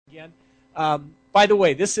By the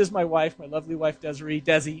way, this is my wife, my lovely wife, Desiree.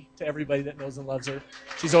 Desi, to everybody that knows and loves her.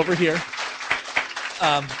 She's over here.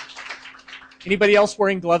 Anybody else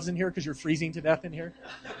wearing gloves in here because you're freezing to death in here?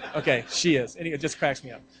 Okay, she is. Anyway, it just cracks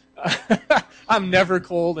me up. I'm never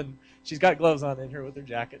cold, and she's got gloves on in here with her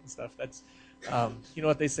jacket and stuff. That's, you know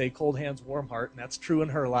what they say, cold hands, warm heart, and that's true in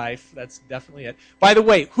her life. That's definitely it. By the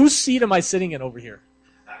way, whose seat am I sitting in over here?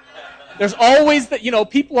 There's always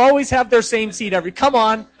people always have their same seat come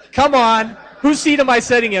on. Whose seat am I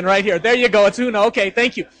sitting in right here? There you go. It's Una. Okay,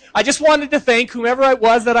 thank you. I just wanted to thank whomever it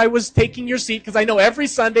was that I was taking your seat, because I know every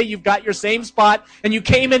Sunday you've got your same spot, and you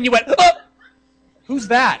came in, you went, oh, who's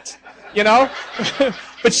that? You know?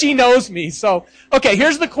 But she knows me. So, okay,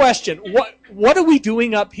 here's the question. What are we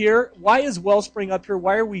doing up here? Why is Wellspring up here?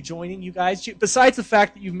 Why are we joining you guys? Besides the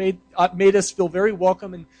fact that you've made us feel very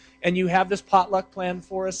welcome, and you have this potluck plan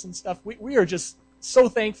for us and stuff, we are just so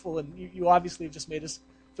thankful, and you obviously have just made us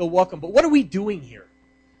feel welcome. But what are we doing here?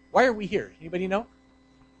 Why are we here? Anybody know?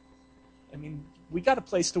 I mean, we got a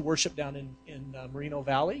place to worship down in Moreno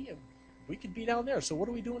Valley, and we could be down there. So what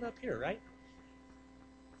are we doing up here, right?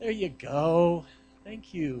 There you go.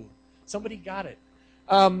 Thank you. Somebody got it.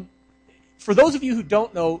 For those of you who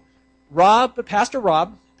don't know, Pastor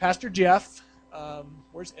Rob, Pastor Jeff,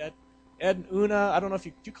 where's Ed? Ed and Una. I don't know if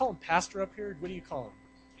do you call him Pastor up here? What do you call him?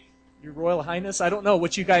 Your Royal Highness? I don't know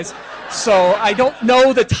what you guys. So I don't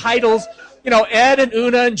know the titles. Ed and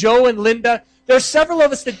Una and Joe and Linda. There's several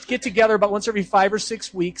of us that get together about once every 5 or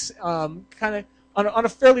 6 weeks, kind of on a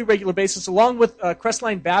fairly regular basis, along with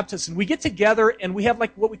Crestline Baptist. And we get together and we have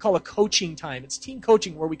like what we call a coaching time. It's team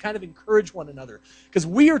coaching where we kind of encourage one another, because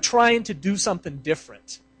we are trying to do something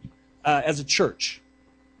different as a church.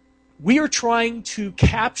 We are trying to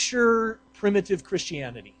capture primitive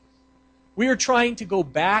Christianity. We are trying to go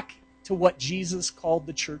back to what Jesus called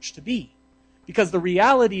the church to be. Because the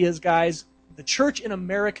reality is, guys, the church in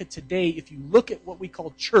America today, if you look at what we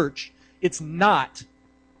call church, it's not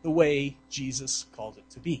the way Jesus called it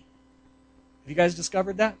to be. Have you guys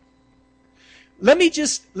discovered that? Let me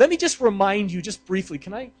just remind you just briefly.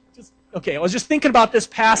 I was just thinking about this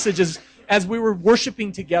passage as we were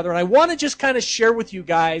worshiping together, and I want to just kind of share with you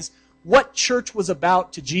guys what church was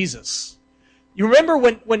about to Jesus. You remember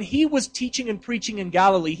when he was teaching and preaching in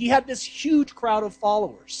Galilee, he had this huge crowd of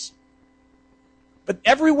followers. But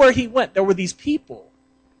everywhere he went, there were these people.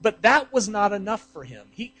 But that was not enough for him.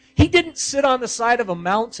 He didn't sit on the side of a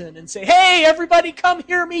mountain and say, hey, everybody come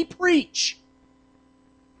hear me preach.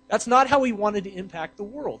 That's not how he wanted to impact the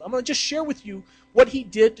world. I'm going to just share with you what he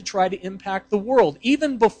did to try to impact the world,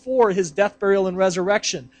 even before his death, burial, and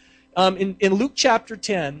resurrection. In Luke chapter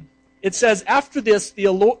 10, it says, after this, the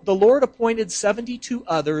Lord appointed 72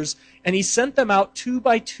 others, and he sent them out 2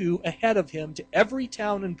 by 2 ahead of him to every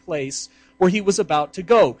town and place where he was about to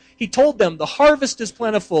go. He told them, the harvest is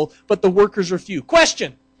plentiful, but the workers are few.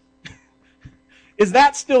 Question, is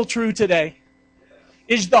that still true today?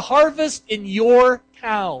 Is the harvest in your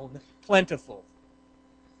town plentiful?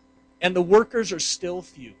 And the workers are still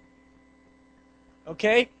few.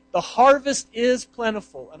 Okay? The harvest is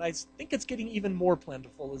plentiful, and I think it's getting even more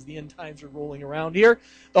plentiful as the end times are rolling around here.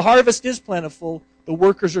 The harvest is plentiful, the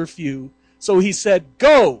workers are few. So he said,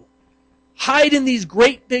 go, hide in these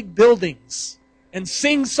great big buildings, and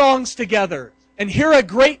sing songs together, and hear a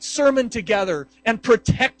great sermon together, and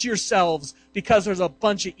protect yourselves, because there's a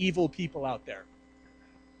bunch of evil people out there.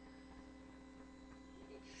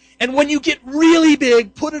 And when you get really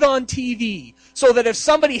big, put it on TV, so that if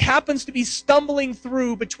somebody happens to be stumbling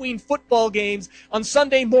through between football games on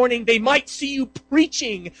Sunday morning, they might see you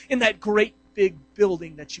preaching in that great big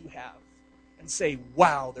building that you have and say,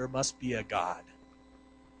 wow, there must be a God.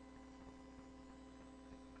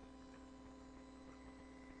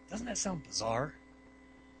 Doesn't that sound bizarre?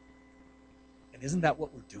 And isn't that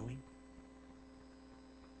what we're doing?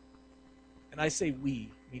 And I say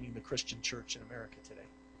we, meaning the Christian church in America today.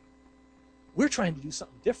 We're trying to do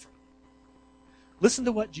something different. Listen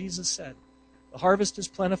to what Jesus said. The harvest is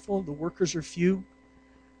plentiful, the workers are few.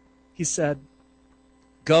 He said,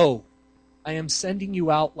 go, I am sending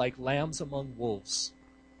you out like lambs among wolves.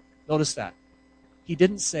 Notice that. He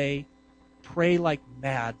didn't say, pray like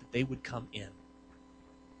mad that they would come in.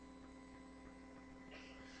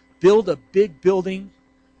 Build a big building,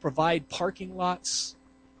 provide parking lots,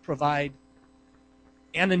 provide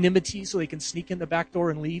anonymity so they can sneak in the back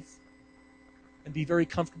door and leave and be very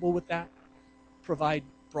comfortable with that. Provide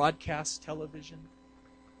broadcast television,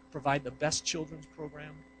 provide the best children's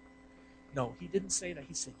program. No, he didn't say that.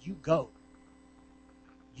 He said, you go.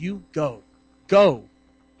 You go. Go,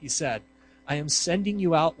 he said. I am sending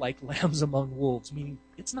you out like lambs among wolves, meaning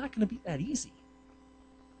it's not going to be that easy.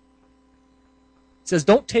 says,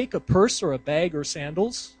 don't take a purse or a bag or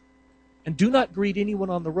sandals, and do not greet anyone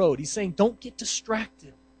on the road. He's saying, don't get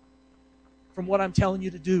distracted from what I'm telling you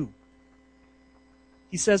to do.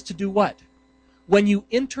 He says to do what? When you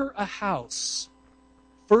enter a house,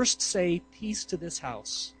 first say, peace to this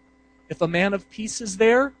house. If a man of peace is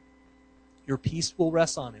there, your peace will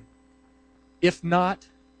rest on him. If not,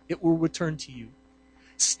 it will return to you.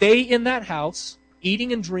 Stay in that house,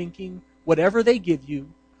 eating and drinking whatever they give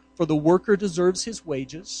you, for the worker deserves his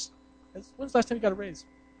wages. When's the last time you got a raise,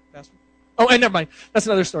 Pastor? Oh, and never mind. That's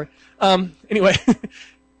another story. Anyway,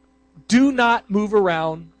 do not move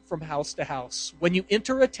around from house to house. When you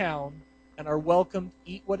enter a town and are welcomed,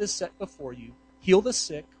 eat what is set before you, heal the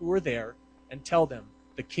sick who are there, and tell them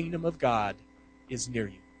the kingdom of God is near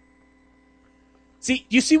you. See,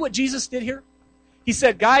 do you see what Jesus did here? He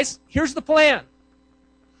said, guys, here's the plan.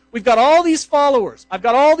 We've got all these followers. I've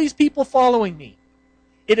got all these people following me.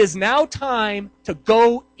 It is now time to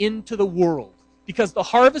go into the world because the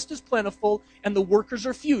harvest is plentiful and the workers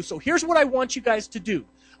are few. So here's what I want you guys to do.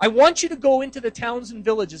 I want you to go into the towns and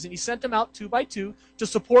villages. And he sent them out 2 by 2 to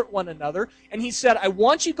support one another. And he said, I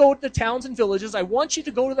want you to go to the towns and villages. I want you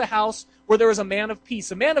to go to the house where there is a man of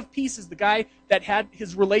peace. A man of peace is the guy that had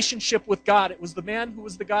his relationship with God. It was the man who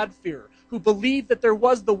was the God-fearer, who believed that there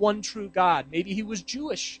was the one true God. Maybe he was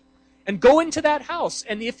Jewish. And go into that house.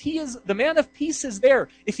 And if he is, the man of peace is there,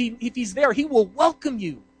 if he's there, he will welcome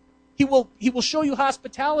you. He will show you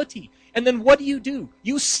hospitality. And then what do?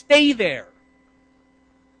 You stay there.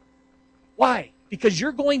 Why? Because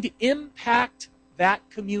you're going to impact that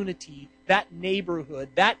community, that neighborhood,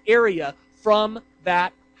 that area from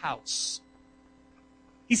that house.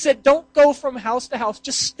 He said, don't go from house to house.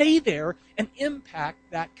 Just stay there and impact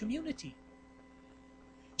that community.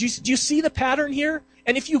 Do you see the pattern here?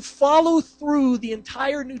 And if you follow through the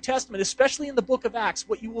entire New Testament, especially in the book of Acts,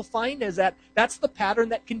 what you will find is that that's the pattern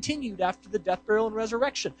that continued after the death, burial, and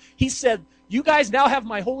resurrection. He said, you guys now have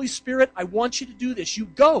my Holy Spirit. I want you to do this. You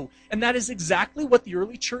go. And that is exactly what the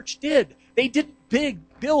early church did. They didn't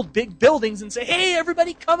build big buildings and say, hey,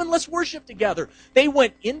 everybody come and let's worship together. They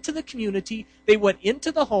went into the community, they went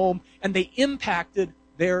into the home, and they impacted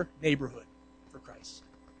their neighborhood for Christ.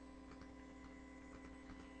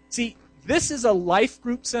 See, this is a life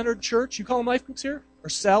group centered church. You call them life groups here? Or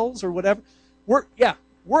cells or whatever. We're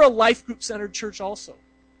a life group centered church also.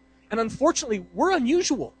 And unfortunately, we're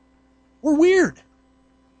unusual. We're weird.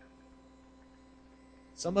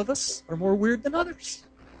 Some of us are more weird than others.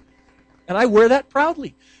 And I wear that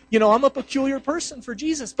proudly. You know, I'm a peculiar person for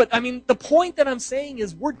Jesus. But, I mean, the point that I'm saying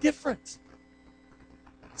is we're different.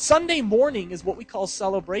 Sunday morning is what we call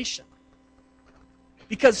celebration.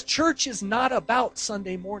 Because church is not about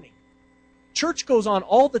Sunday morning. Church goes on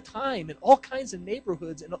all the time in all kinds of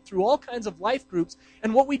neighborhoods and through all kinds of life groups.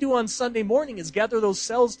 And what we do on Sunday morning is gather those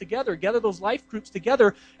cells together, gather those life groups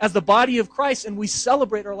together as the body of Christ, and we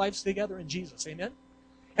celebrate our lives together in Jesus. Amen?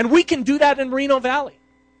 And we can do that in Moreno Valley.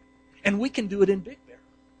 And we can do it in Big Bear.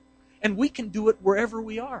 And we can do it wherever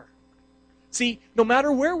we are. See, no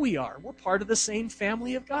matter where we are, we're part of the same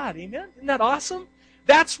family of God. Amen? Isn't that awesome?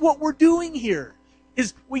 That's what we're doing here.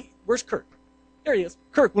 Where's Kirk? There he is.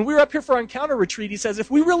 Kirk, when we were up here for our encounter retreat, he says, if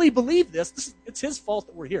we really believe this, it's his fault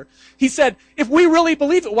that we're here. He said, if we really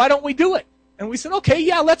believe it, why don't we do it? And we said, okay,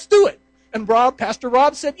 yeah, let's do it. And Pastor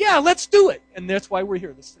Rob said, yeah, let's do it. And that's why we're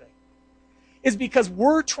here today. Is because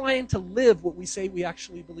we're trying to live what we say we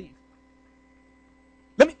actually believe.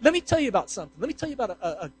 Let me tell you about something. Let me tell you about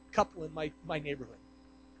a couple in my neighborhood.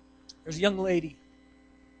 There's a young lady.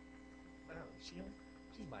 I don't know, is she young?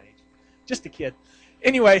 She's my age. Just a kid.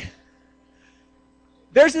 Anyway,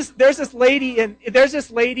 there's this lady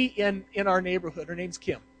in our neighborhood. Her name's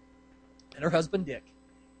Kim, and her husband Dick.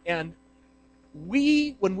 And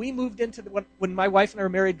when we moved into when my wife and I were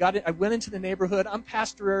married, I went into the neighborhood. I'm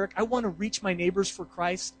Pastor Eric. I want to reach my neighbors for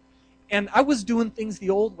Christ. And I was doing things the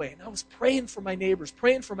old way. And I was praying for my neighbors,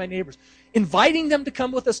 inviting them to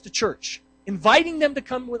come with us to church, inviting them to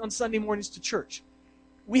come on Sunday mornings to church.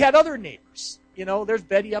 We had other neighbors. You know, there's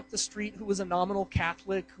Betty up the street who was a nominal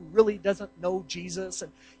Catholic who really doesn't know Jesus.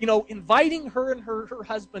 And, you know, inviting her and her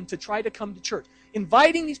husband to try to come to church.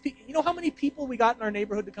 Inviting these people. You know how many people we got in our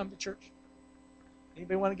neighborhood to come to church?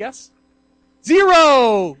 Anybody want to guess?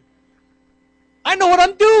 0. I know what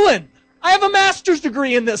I'm doing. I have a master's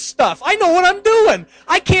degree in this stuff. I know what I'm doing.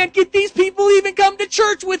 I can't get these people to even come to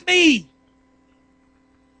church with me.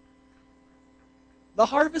 The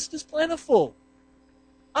harvest is plentiful.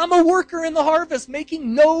 I'm a worker in the harvest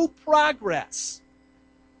making no progress.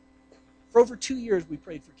 For over 2 years, we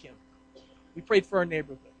prayed for Kim. We prayed for our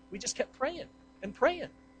neighborhood. We just kept praying and praying.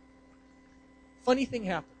 Funny thing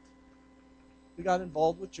happened. we got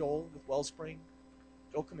involved with Joel, with Wellspring,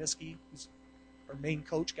 Joel Comiskey, who's our main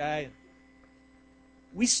coach guy. And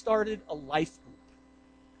we started a life group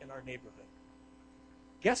in our neighborhood.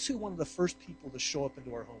 Guess who one of the first people to show up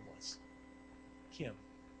into our home was? Kim.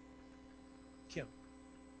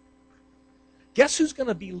 Guess who's going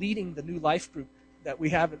to be leading the new life group that we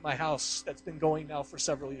have at my house that's been going now for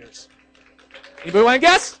several years? Anybody want to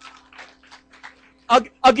guess?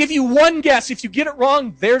 I'll give you one guess. If you get it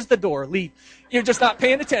wrong, there's the door. Leave. You're just not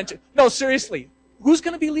paying attention. No, seriously. Who's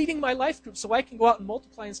going to be leading my life group so I can go out and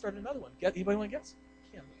multiply and start another one? Anybody want to guess?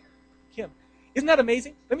 Kim. Isn't that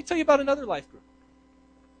amazing? Let me tell you about another life group.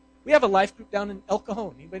 We have a life group down in El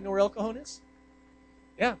Cajon. Anybody know where El Cajon is?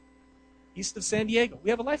 Yeah. East of San Diego. We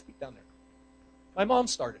have a life group down there. My mom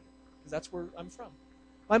started it, because that's where I'm from.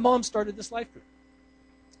 My mom started this life group.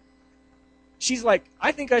 She's like,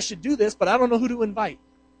 I think I should do this, but I don't know who to invite.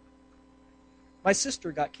 My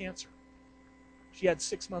sister got cancer. She had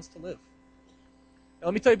 6 months to live. Now,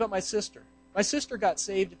 let me tell you about my sister. My sister got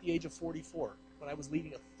saved at the age of 44 when I was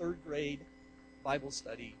leading a third grade Bible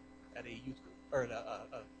study at a youth group, or at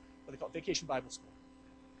what they call it, vacation Bible school.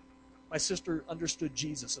 My sister understood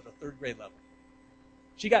Jesus at a third grade level.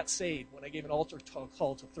 She got saved when I gave an altar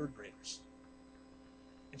call to third graders.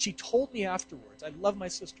 And she told me afterwards, I love my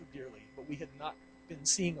sister dearly, but we had not been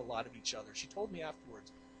seeing a lot of each other. She told me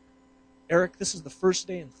afterwards, Eric, this is the first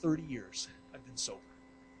day in 30 years I've been sober.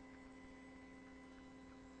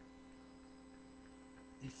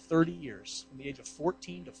 In 30 years, from the age of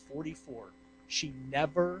 14 to 44, she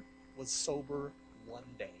never was sober one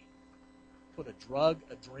day. Put a drug,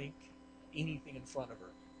 a drink, anything in front of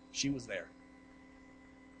her. She was there.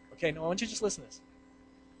 Okay, now I want you to just listen to this.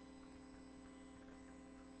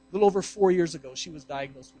 A little over 4 years ago, she was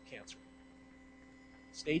diagnosed with cancer.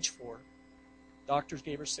 Stage 4. Doctors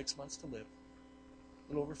gave her 6 months to live.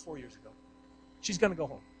 A little over 4 years ago. She's going to go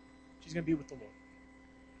home. She's going to be with the Lord.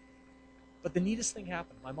 But the neatest thing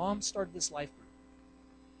happened. My mom started this life group.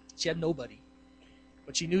 She had nobody,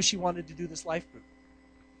 but she knew she wanted to do this life group.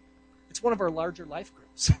 It's one of our larger life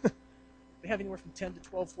groups. They have anywhere from 10 to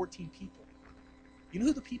 12, 14 people. You know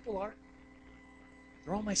who the people are?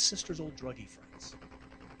 They're all my sister's old druggie friends.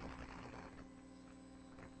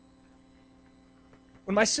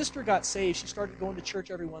 When my sister got saved, she started going to church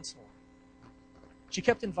every once in a while. She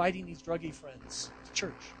kept inviting these druggie friends to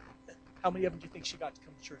church. How many of them do you think she got to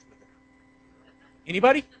come to church with her?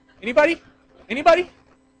 Anybody? Anybody? Anybody?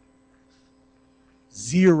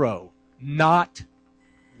 0. Not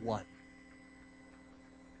one.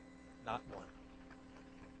 Not one.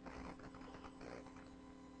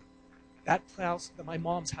 That house, my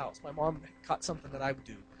mom's house, my mom caught something that I would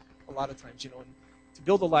do a lot of times, and to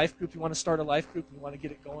build a life group, you want to start a life group and you want to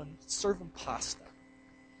get it going, serve them pasta.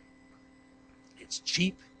 It's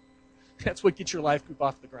cheap. That's what gets your life group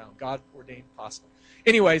off the ground. God-ordained pasta.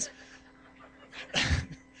 Anyways,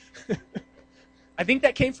 I think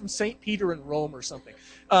that came from St. Peter in Rome or something.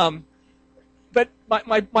 But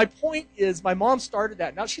my point is, my mom started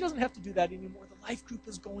that. Now, she doesn't have to do that anymore. The life group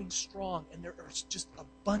is going strong, and there are just a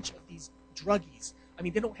bunch of these druggies. I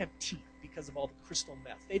mean, they don't have teeth because of all the crystal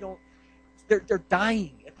meth. They're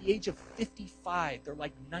dying at the age of 55. They're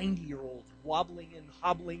like 90-year-olds wobbling in,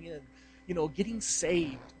 hobbling in, getting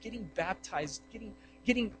saved, getting baptized,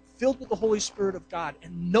 getting filled with the Holy Spirit of God,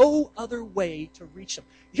 and no other way to reach them.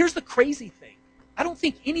 Here's the crazy thing. I don't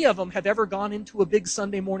think any of them have ever gone into a big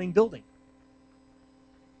Sunday morning building.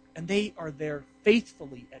 And they are there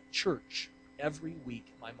faithfully at church every week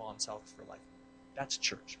at my mom's house for life. That's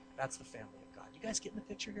church. That's the family of God. You guys getting the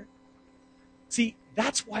picture here? See,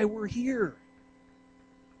 that's why we're here.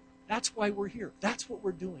 That's why we're here. That's what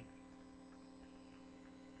we're doing.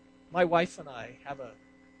 My wife and I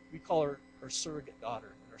we call her surrogate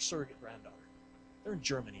daughter and her surrogate granddaughter. They're in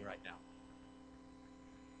Germany right now.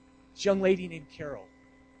 This young lady named Carol.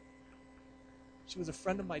 She was a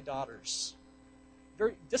friend of my daughter's.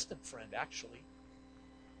 Very distant friend, actually.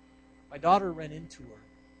 My daughter ran into her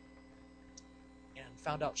and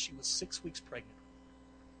found out she was 6 weeks pregnant.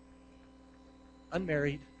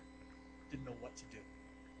 Unmarried, didn't know what to do.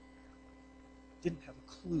 Didn't have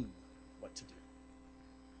a clue what to do.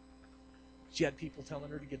 She had people telling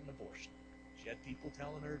her to get an abortion. She had people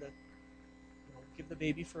telling her to give the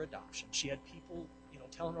baby for adoption. She had people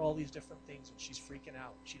telling her all these different things, and she's freaking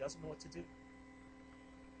out. She doesn't know what to do.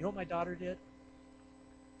 You know what my daughter did?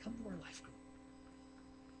 Come to our life group.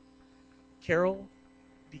 Carol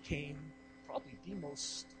became probably the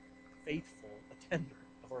most faithful attender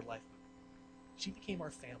of our life group. She became our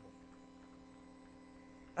family.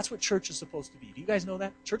 That's what church is supposed to be. Do you guys know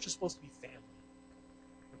that? Church is supposed to be family.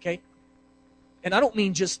 Okay? And I don't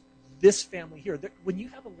mean just this family here. When you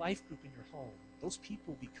have a life group in your home, those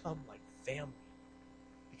people become like family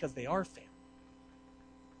because they are family.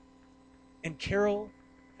 And Carol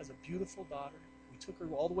has a beautiful daughter. We took her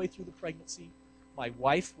all the way through the pregnancy. My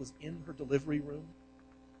wife was in her delivery room.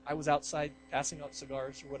 I was outside passing out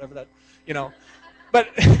cigars or whatever but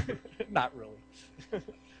not really.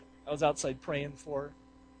 I was outside praying for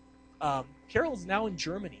her. Carol's now in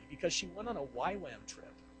Germany because she went on a YWAM trip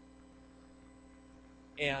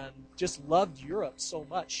and just loved Europe so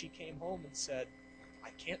much. She came home and said, I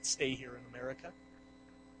can't stay here in America.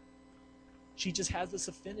 She just has this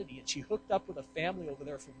affinity, and she hooked up with a family over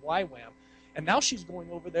there from YWAM, and now she's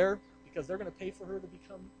going over there because they're going to pay for her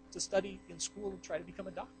to study in school and try to become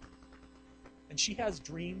a doctor. And she has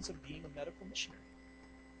dreams of being a medical missionary.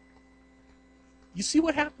 You see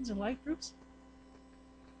what happens in life groups?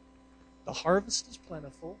 The harvest is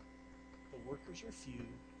plentiful, the workers are few.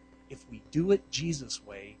 If we do it Jesus'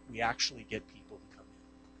 way, we actually get people to come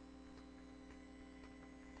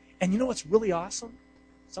in. And you know what's really awesome?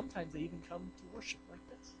 Sometimes they even come to worship like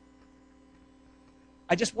this.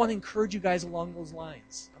 I just want to encourage you guys along those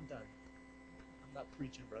lines. I'm done. I'm not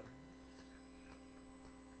preaching, brother.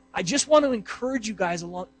 I just want to encourage you guys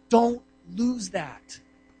along. Don't lose that.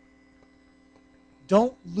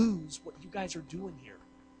 Don't lose what you guys are doing here.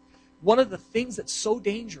 One of the things that's so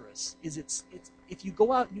dangerous is it's if you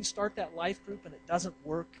go out and you start that life group and it doesn't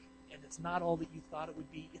work and it's not all that you thought it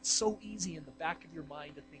would be, it's so easy in the back of your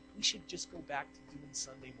mind to think we should just go back to doing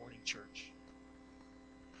Sunday morning church,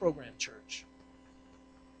 program church.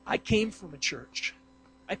 I came from a church.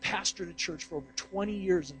 I pastored a church for over 20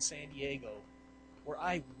 years in San Diego where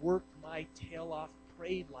I worked my tail off,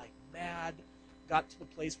 prayed like mad, got to the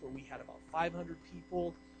place where we had about 500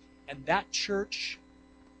 people, and that church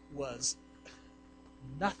was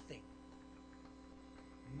nothing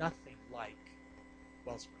like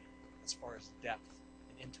Wellspring as far as depth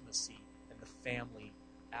and intimacy and the family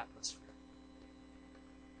atmosphere.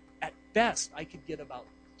 At best, I could get about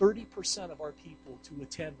 30% of our people to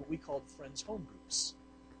attend what we called Friends Home Groups.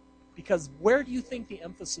 Because where do you think the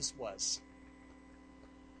emphasis was?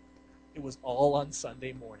 It was all on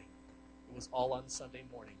Sunday morning. It was all on Sunday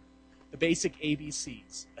morning. The basic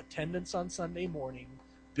ABCs: attendance on Sunday morning,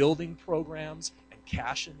 building programs, and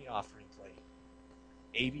cash in the offering plate.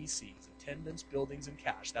 ABCs: attendance, buildings, and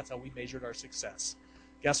cash. That's how we measured our success.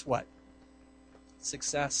 Guess what?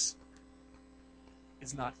 Success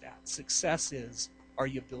is not that. Success is, are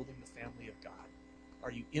you building the family of God?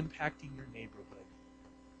 Are you impacting your neighborhood?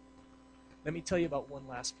 Let me tell you about one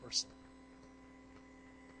last person.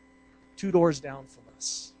 2 doors down from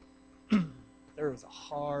us, there was a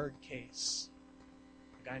hard case.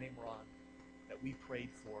 A guy named Ron that we prayed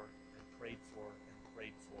for and prayed for and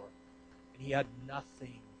prayed for. And he had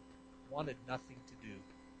nothing, wanted nothing to do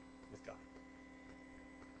with God.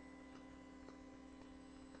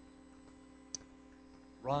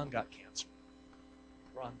 Ron got cancer.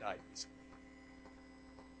 Ron died recently.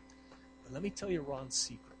 But let me tell you Ron's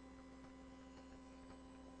secret.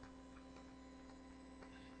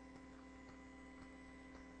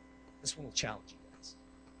 This one will challenge you guys.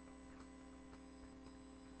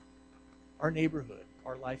 Our neighborhood,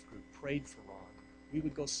 our life group, prayed for Ron. We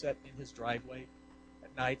would go sit in his driveway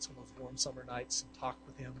at nights on those warm summer nights and talk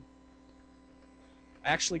with him. I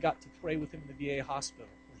actually got to pray with him in the VA hospital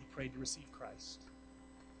where he prayed to receive Christ.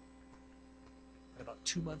 And about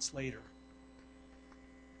 2 months later,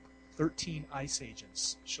 13 ICE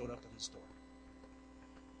agents showed up at his door.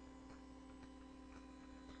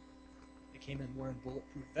 They came in wearing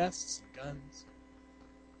bulletproof vests and guns,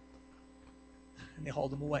 and they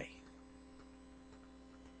hauled him away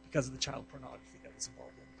because of the child pornography that was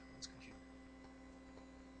involved in his computer.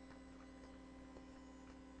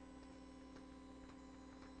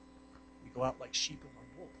 We go out like sheep among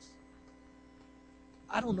wolves.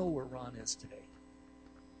 I don't know where Ron is today.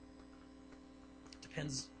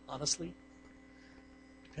 Depends, honestly,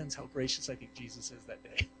 depends how gracious I think Jesus is that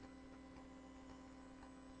day.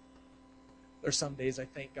 There's some days I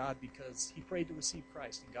thank God because he prayed to receive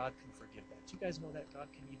Christ, and God can forgive that. Do you guys know that God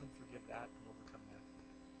can even forgive that and overcome that?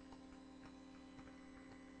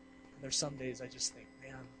 And there's some days I just think,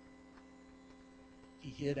 man,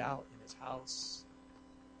 he hid out in his house.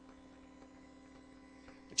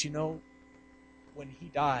 But you know, when he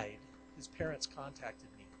died, his parents contacted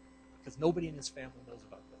me because nobody in his family knows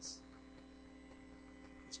about this.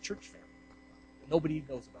 His church family. Nobody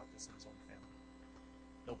knows about this in his own family.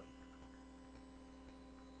 Nobody.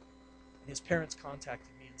 And his parents contacted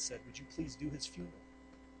me and said, would you please do his funeral?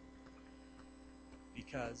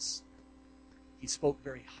 Because he spoke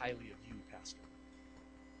very highly of you, Pastor.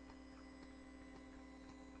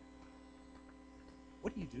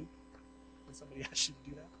 What do you do when somebody asks you to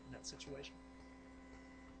do that in that situation?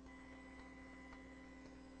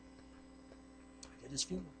 I did his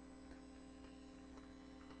funeral.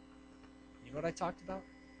 You know what I talked about?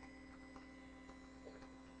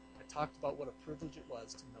 I talked about what a privilege it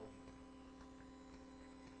was to know him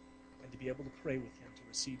and to be able to pray with him to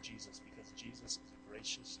receive Jesus, because Jesus is a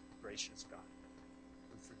gracious, gracious God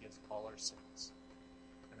who forgives all our sins.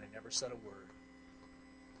 And I never said a word.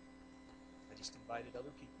 I just invited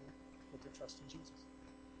other people to put their trust in Jesus.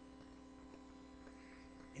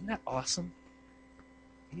 Isn't that awesome?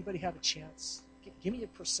 Anybody have a chance? Give me a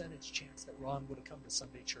percentage chance that Ron would have come to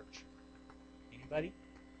Sunday church. Anybody?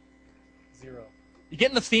 0. You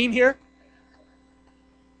getting the theme here?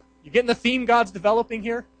 You getting the theme God's developing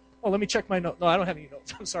here? Oh, let me check my notes. No, I don't have any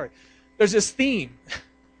notes. I'm sorry. There's this theme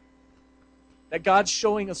that God's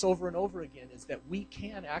showing us over and over again, is that we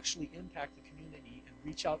can actually impact the community and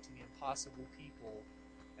reach out to the impossible people.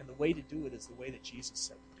 And the way to do it is the way that Jesus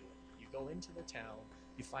said to do it. You go into the town,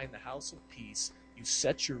 you find the house of peace, you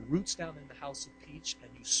set your roots down in the house of peace,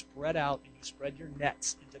 and you spread out and you spread your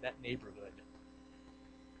nets into that neighborhood.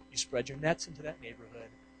 You spread your nets into that neighborhood,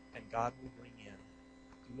 and God will bring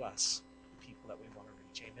in to us the people that we want to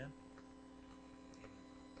reach. Amen? Amen.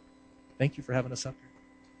 Thank you for having us up here.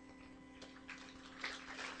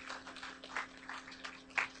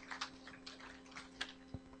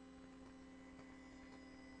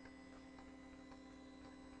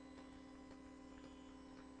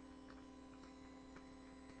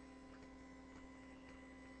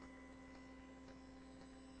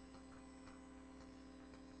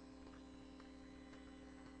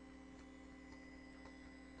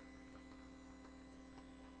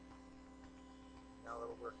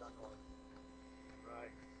 Work on one.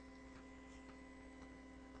 Right.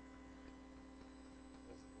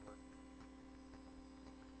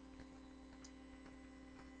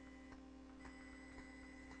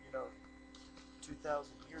 You know,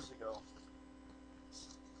 2,000 years ago.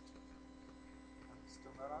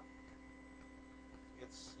 Still not on?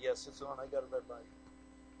 Yes, it's on. I got a red light.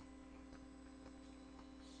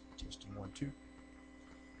 Testing 1, 2. Here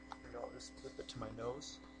we go. Just flip it to my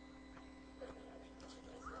nose.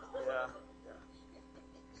 Yeah.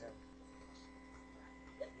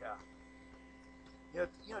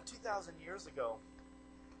 You know, 2,000 years ago,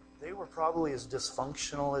 they were probably as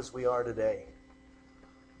dysfunctional as we are today,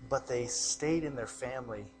 but they stayed in their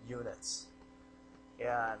family units.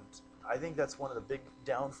 And I think that's one of the big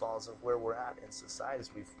downfalls of where we're at in society,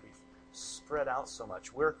 is we've spread out so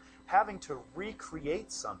much. We're having to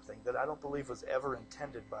recreate something that I don't believe was ever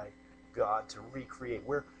intended by God to recreate.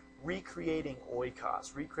 We're recreating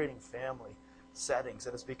oikos, recreating family settings,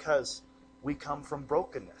 and it's because we come from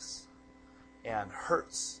brokenness and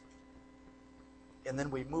hurts, and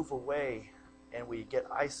then we move away and we get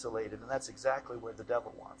isolated, and that's exactly where the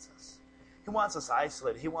devil wants us. He wants us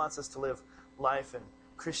isolated. He wants us to live life in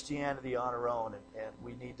Christianity on our own, and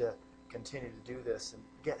we need to continue to do this and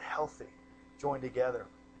get healthy, join together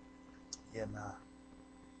in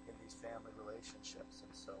these family relationships.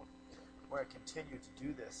 And so we're going to continue to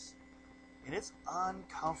do this. And it's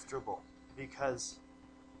uncomfortable because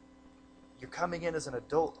you're coming in as an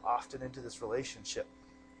adult often into this relationship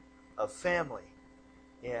of family.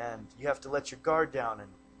 And you have to let your guard down, and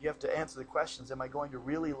you have to answer the questions. Am I going to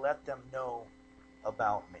really let them know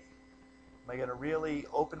about me? Am I going to really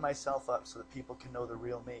open myself up so that people can know the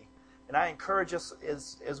real me? And I encourage us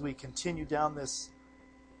as we continue down this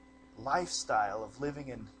lifestyle of living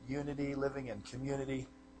in unity, living in community,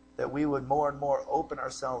 that we would more and more open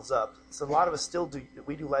ourselves up. So a lot of us still do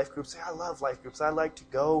life groups. I love life groups. I like to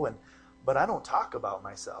go, but I don't talk about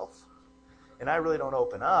myself. And I really don't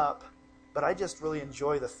open up, but I just really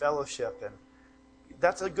enjoy the fellowship. And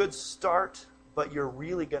that's a good start, but you're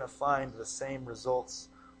really going to find the same results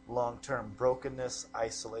long-term: brokenness,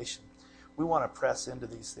 isolation. We want to press into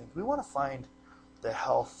these things. We want to find the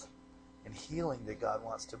health and healing that God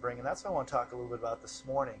wants to bring. And that's what I want to talk a little bit about this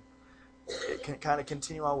morning. It can kind of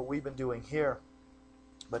continue on what we've been doing here,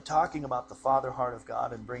 but talking about the Father heart of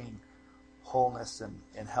God and bringing wholeness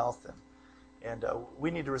and health. And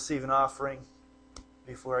we need to receive an offering.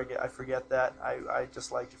 Before I forget that, I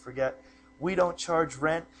just like to forget. We don't charge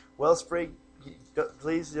rent. Wellspring,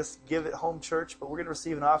 please just give it home church. But we're going to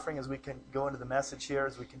receive an offering as we can go into the message here,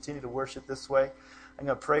 as we continue to worship this way. I'm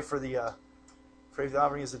going to pray for the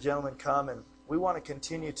offering as the gentlemen come. And we want to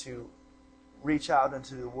continue to reach out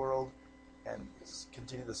into the world and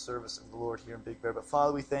continue the service of the Lord here in Big Bear. But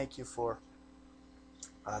Father, we thank you for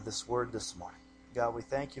this word this morning. God, we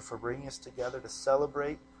thank you for bringing us together to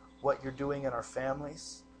celebrate what you're doing in our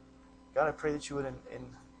families. God, I pray that you would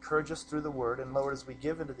Encourage us through the word. And Lord, as we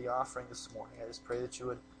give into the offering this morning, I just pray that you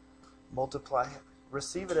would multiply it.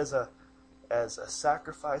 Receive it as a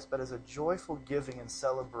sacrifice, but as a joyful giving and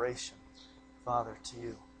celebration, Father, to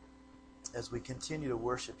you, as we continue to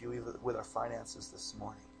worship you even with our finances this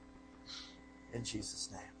morning. In Jesus'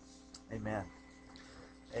 name, amen.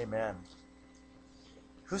 Amen.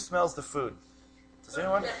 Who smells the food? Does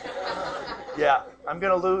anyone? Yeah, I'm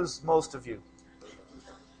going to lose most of you.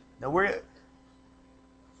 Now,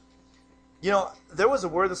 there was a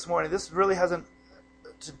word this morning. This really hasn't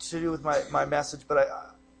to do with my message, but I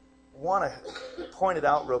want to point it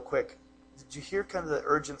out real quick. Did you hear kind of the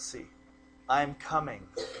urgency? I'm coming,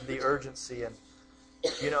 the urgency. And,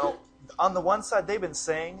 on the one side, they've been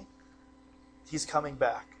saying he's coming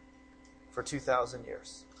back for 2,000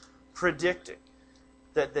 years, predicting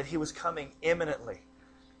that he was coming imminently.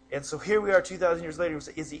 And so here we are 2,000 years later.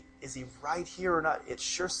 Is he right here or not? It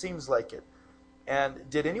sure seems like it. And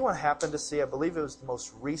did anyone happen to see, I believe it was the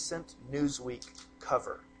most recent Newsweek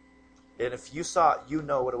cover. And if you saw it, you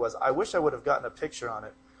know what it was. I wish I would have gotten a picture on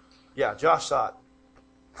it. Yeah, Josh saw it.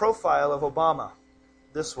 Profile of Obama.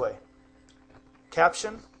 This way.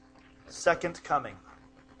 Caption, second coming.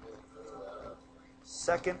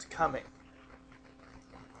 Second coming.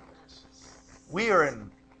 We are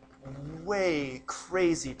in way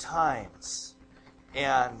crazy times.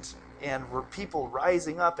 And we're people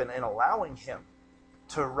rising up and allowing him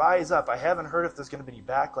to rise up. I haven't heard if there's going to be any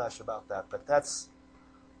backlash about that, but that's,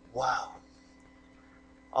 wow.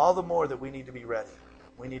 All the more that we need to be ready.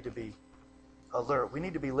 We need to be alert. We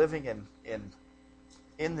need to be living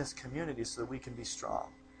in this community so that we can be strong.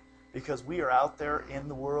 Because we are out there in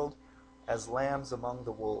the world as lambs among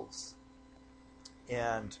the wolves.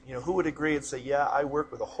 And, who would agree and say, yeah, I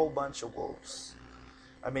work with a whole bunch of wolves.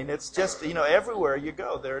 I mean, it's just, everywhere you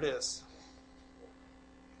go, there it is.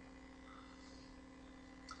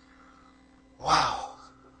 Wow.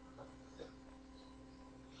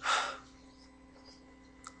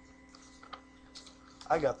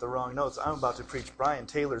 I got the wrong notes. I'm about to preach Brian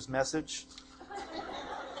Taylor's message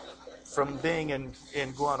from being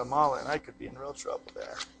in Guatemala, and I could be in real trouble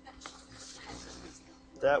there.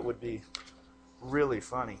 That would be really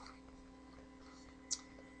funny.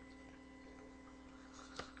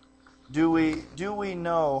 Do we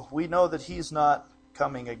know? We know that he's not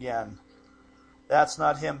coming again. That's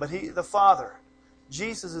not him, but the Father.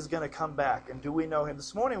 Jesus is going to come back, and do we know him?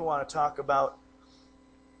 This morning we want to talk about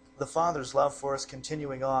the Father's love for us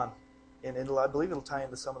continuing on. And I believe it'll tie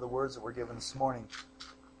into some of the words that were given this morning.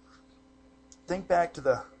 Think back to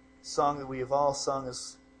the song that we have all sung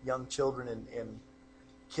as young children in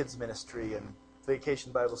kids ministry and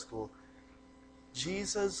Vacation Bible School.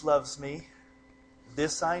 Jesus loves me,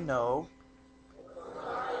 this I know,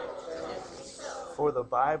 for the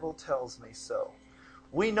Bible tells me so.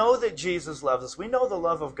 We know that Jesus loves us. We know the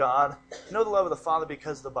love of God. We know the love of the Father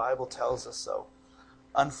because the Bible tells us so.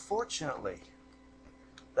 Unfortunately,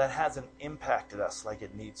 that hasn't impacted us like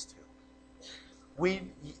it needs to.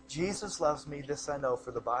 Jesus loves me, this I know,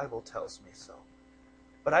 for the Bible tells me so.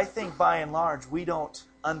 But I think by and large, we don't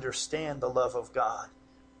understand the love of God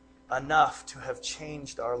enough to have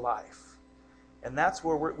changed our life. And that's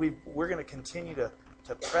where we're going to continue to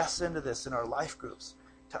press into this in our life groups,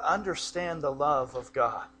 to understand the love of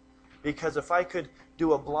God. Because if I could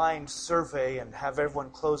do a blind survey and have everyone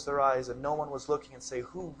close their eyes and no one was looking and say,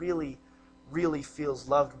 who really, really feels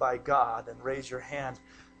loved by God, and raise your hand,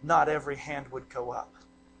 not every hand would go up.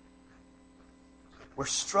 We're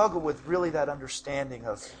struggling with really that understanding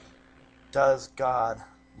of, does God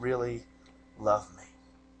really love me?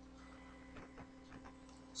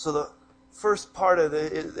 So the first part of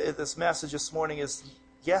this message this morning is,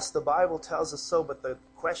 yes, the Bible tells us so, but the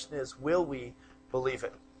question is, will we believe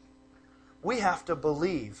it? We have to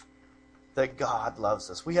believe that God loves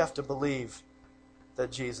us. We have to believe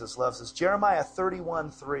that Jesus loves us. Jeremiah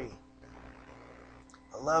 31:3.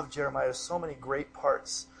 I love Jeremiah. There's so many great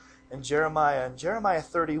parts in Jeremiah. And Jeremiah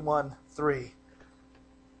 31:3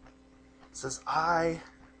 says, I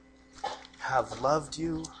have loved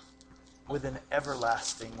you with an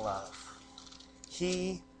everlasting love.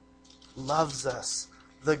 He loves us.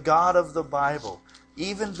 The God of the Bible,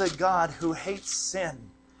 even the God who hates sin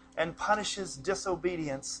and punishes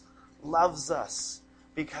disobedience, loves us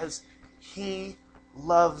because He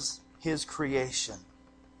loves His creation.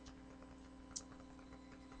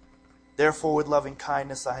 Therefore, with loving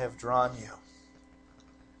kindness I have drawn you.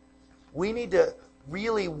 We need to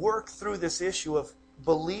really work through this issue of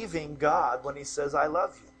believing God when He says, I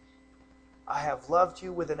love you. I have loved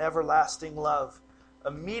you with an everlasting love.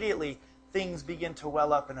 Immediately, things begin to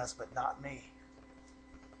well up in us, but not me.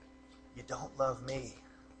 You don't love me.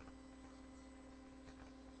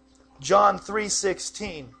 John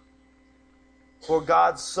 3:16, for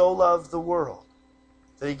God so loved the world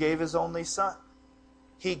that He gave His only Son.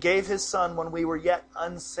 He gave His Son when we were yet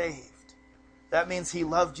unsaved. That means He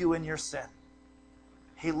loved you in your sin.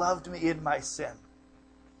 He loved me in my sin.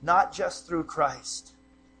 Not just through Christ.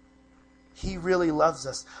 He really loves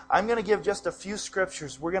us. I'm going to give just a few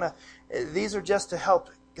scriptures. These are just to help.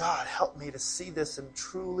 God, help me to see this and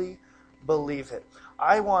truly believe it.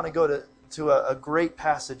 I want to go to a great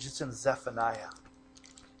passage. It's in Zephaniah.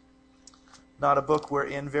 Not a book we're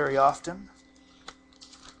in very often.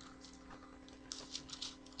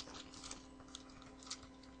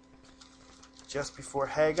 Just before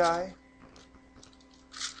Haggai.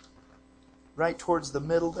 Right towards the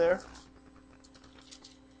middle there.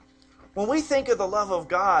 When we think of the love of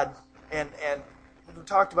God, and we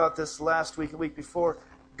talked about this last week, the week before,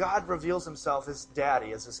 God reveals Himself as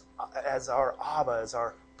Daddy, as our Abba, as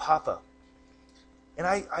our Papa. And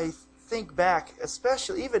I think back,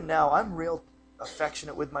 especially even now, I'm real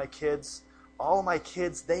affectionate with my kids. All my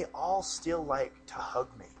kids, they all still like to hug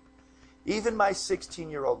me. Even my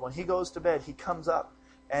 16-year-old, when he goes to bed, he comes up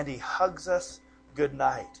and he hugs us good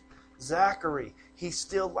night. Zachary, he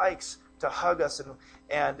still likes to hug us.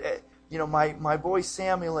 And my boys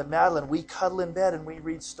Samuel and Madeline, we cuddle in bed and we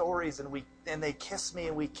read stories and they kiss me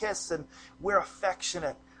and we kiss and we're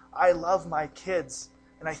affectionate. I love my kids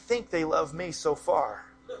and I think they love me so far.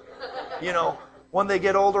 When they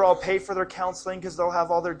get older, I'll pay for their counseling because they'll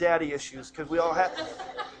have all their daddy issues because we all have.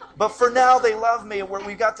 But for now, they love me and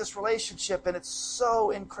we've got this relationship and it's so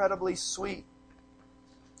incredibly sweet.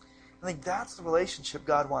 I think that's the relationship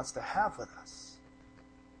God wants to have with us.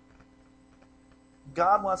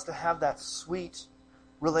 God wants to have that sweet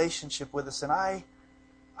relationship with us. And I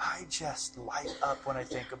just light up when I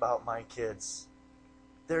think about my kids.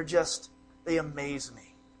 They amaze me.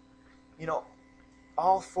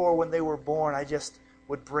 All four, when they were born, I just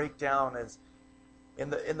would break down as in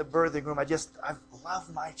the birthing room. I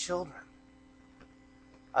love my children.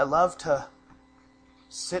 I love to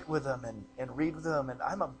sit with them and read with them. And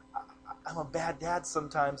I'm a bad dad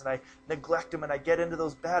sometimes, and I neglect them, and I get into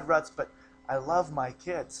those bad ruts, but I love my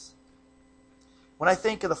kids. When I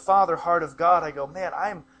think of the Father heart of God, I go, man,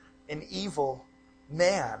 I'm an evil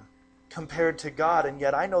man compared to God, and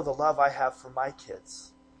yet I know the love I have for my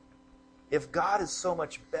kids. If God is so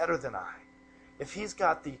much better than I, if He's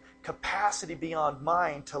got the capacity beyond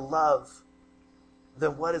mine to love,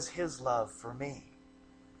 then what is His love for me?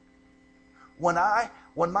 When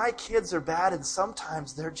my kids are bad, and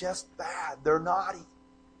sometimes they're just bad, they're naughty,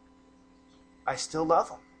 I still love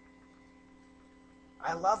them.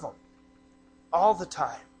 I love them all the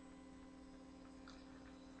time.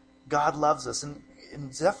 God loves us. And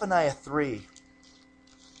in Zephaniah 3,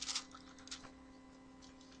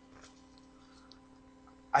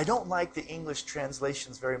 I don't like the English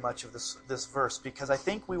translations very much of this verse because I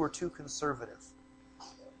think we were too conservative.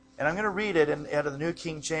 And I'm going to read it out of the New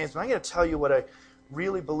King James, but I'm going to tell you what I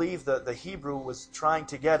really believe the Hebrew was trying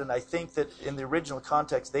to get, and I think that in the original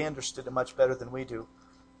context they understood it much better than we do.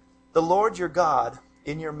 The Lord your God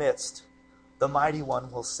in your midst, the Mighty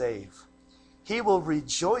One will save. He will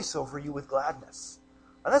rejoice over you with gladness.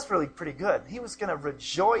 Now that's really pretty good. He was going to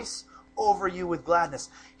rejoice over you with gladness.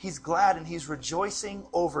 He's glad and He's rejoicing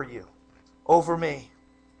over you, over me.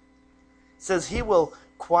 It says He will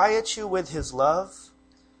quiet you with His love.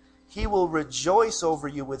 He will rejoice over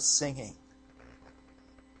you with singing.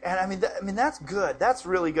 And I mean that's good. That's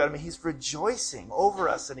really good. I mean, He's rejoicing over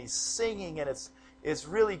us and He's singing, and it's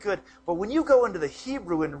really good. But when you go into the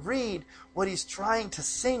Hebrew and read what He's trying to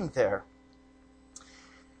sing there,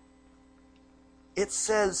 it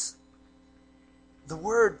says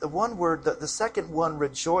the second one,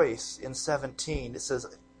 rejoice, in 17, it says,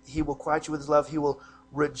 He will quiet you with His love. He will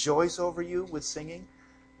rejoice over you with singing.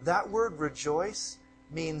 That word rejoice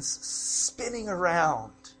means spinning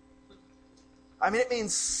around. I mean, it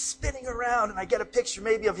means spinning around, and I get a picture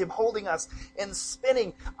maybe of Him holding us and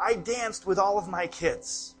spinning. I danced with all of my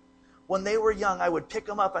kids. When they were young, I would pick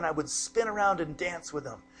them up and I would spin around and dance with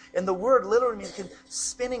them. And the word literally means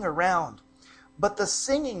spinning around. But the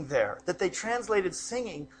singing there, that they translated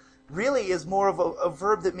singing, really is more of a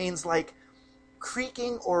verb that means like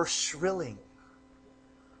creaking or shrilling.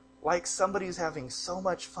 Like somebody who's having so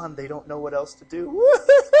much fun they don't know what else to do.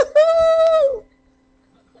 Woo-hoo-hoo-hoo!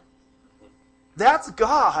 That's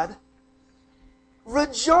God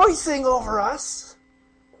rejoicing over us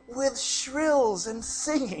with shrills and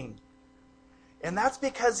singing. And that's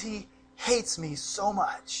because He hates me so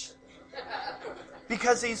much.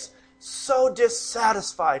 Because He's so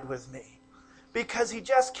dissatisfied with me. Because He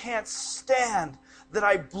just can't stand that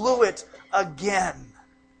I blew it again.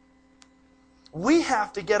 We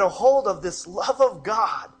have to get a hold of this love of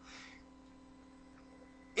God.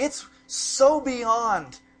 It's so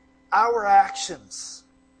beyond our actions.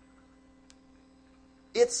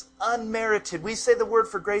 It's unmerited. We say the word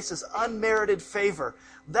for grace is unmerited favor.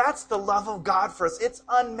 That's the love of God for us. It's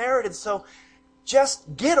unmerited. So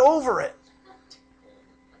just get over it.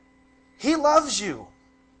 He loves you.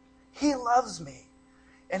 He loves me.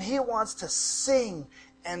 And He wants to sing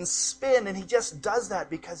and spin. And He just does that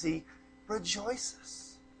because He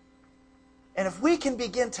rejoices. And if we can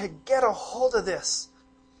begin to get a hold of this,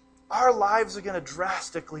 our lives are going to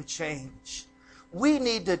drastically change. We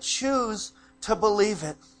need to choose to believe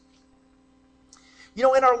it. You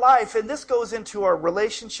know, in our life, and this goes into our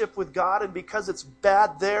relationship with God, and because it's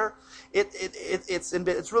bad there,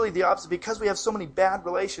 it's really the opposite. Because we have so many bad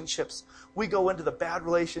relationships, we go into the bad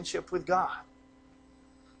relationship with God.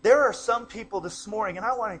 There are some people this morning, and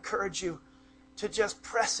I want to encourage you to just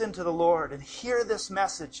press into the Lord and hear this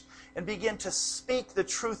message and begin to speak the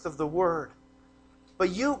truth of the Word. But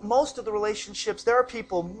most of the relationships, there are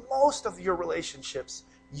people, most of your relationships,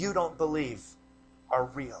 you don't believe are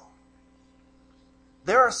real.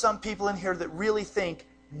 There are some people in here that really think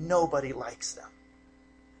nobody likes them.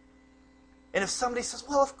 And if somebody says,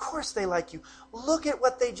 well, of course they like you. Look at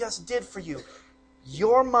what they just did for you.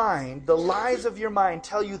 Your mind, the lies of your mind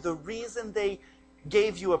tell you the reason they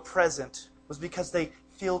gave you a present was because they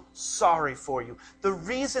feel sorry for you. The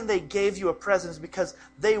reason they gave you a present is because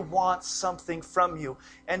they want something from you.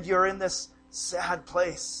 And you're in this sad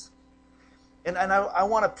place. And I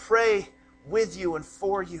want to pray with you and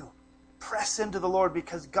for you. Press into the Lord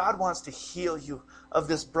because God wants to heal you of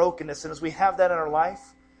this brokenness. And as we have that in our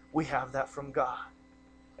life, we have that from God.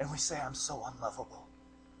 And we say, I'm so unlovable.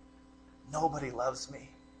 Nobody loves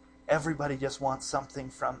me. Everybody just wants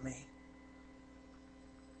something from me.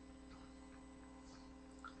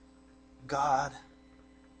 God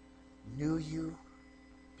knew you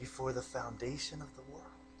before the foundation of the world.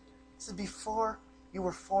 He said, before you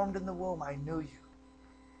were formed in the womb, I knew you.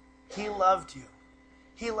 He loved you.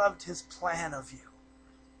 He loved His plan of you.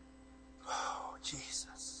 Oh,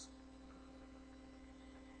 Jesus.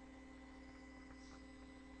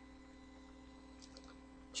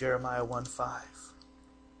 Jeremiah 1:5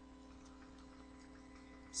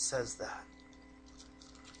 says that.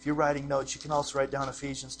 If you're writing notes, you can also write down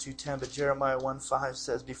Ephesians 2:10, but Jeremiah 1:5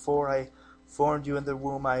 says, before I formed you in the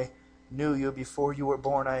womb, I knew you. Before you were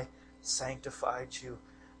born, I sanctified you.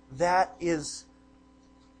 That is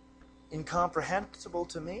incomprehensible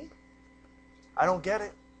to me. I don't get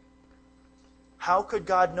it. How could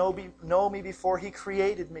God know me before He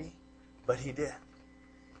created me? But He did.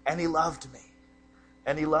 And He loved me.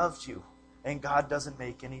 And He loved you. And God doesn't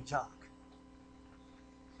make any junk.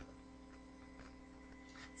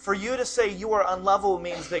 For you to say you are unlovable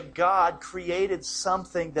means that God created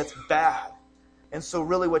something that's bad. And so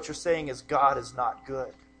really what you're saying is God is not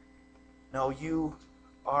good. No, you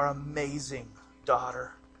are amazing,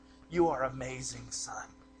 daughter. You are amazing, son.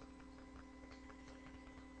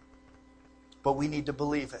 But we need to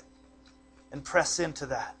believe it and press into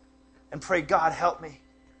that and pray, God, help me.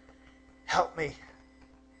 Help me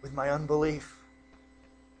with my unbelief.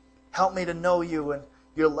 Help me to know you and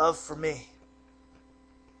your love for me.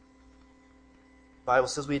 The Bible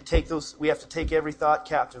says we have to take every thought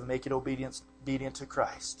captive and make it obedient to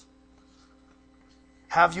Christ.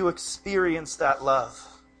 Have you experienced that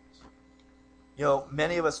love? You know,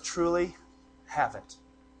 many of us truly haven't.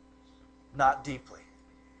 Not deeply.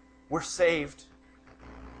 We're saved.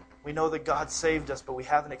 We know that God saved us, but we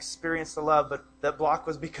haven't experienced the love. But that block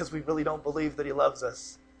was because we really don't believe that He loves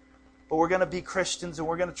us. But we're going to be Christians and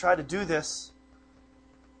we're going to try to do this.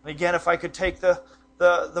 And again, if I could take the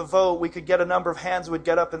vote, we could get a number of hands who would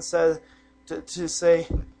get up and say,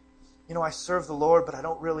 you know, I serve the Lord, but I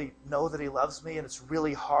don't really know that He loves me, and it's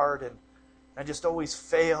really hard, and I just always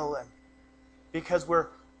fail. And because we're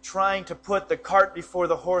trying to put the cart before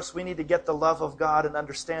the horse, we need to get the love of God and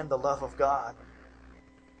understand the love of God.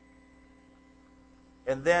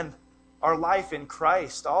 And then our life in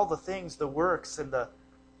Christ, all the things, the works, and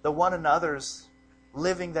the one another's,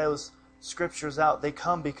 living those Scriptures out, they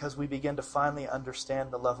come because we begin to finally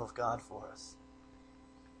understand the love of God for us.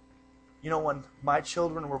 You know, when my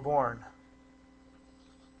children were born,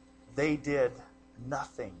 they did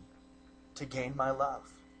nothing to gain my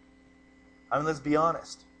love. I mean, let's be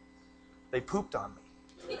honest. They pooped on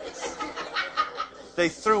me. They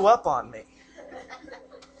threw up on me.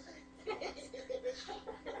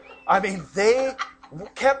 I mean, they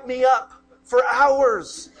kept me up for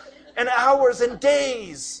hours and hours and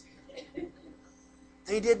days.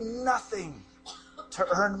 They did nothing to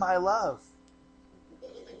earn my love.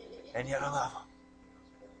 And yet I love them.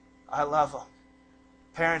 I love them.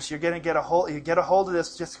 Parents, you get a hold of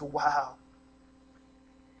this, just go, wow.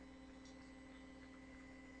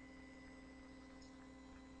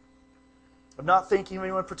 I'm not thinking of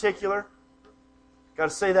anyone in particular. Got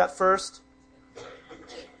to say that first.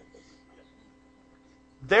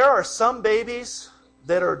 There are some babies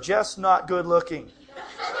that are just not good looking.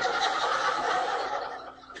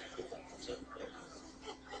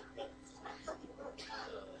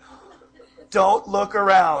 Don't look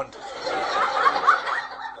around.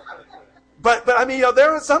 But I mean,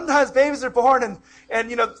 there are sometimes babies are born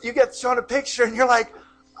and you get shown a picture and you're like,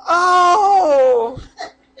 oh.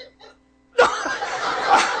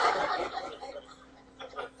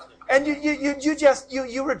 And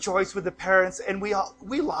you rejoice with the parents, and we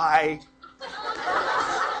lie.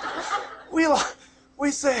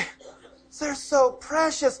 We say, they're so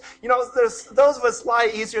precious. There's those of us lie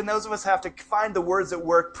easier, and those of us have to find the words that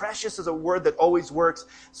work. Precious is a word that always works.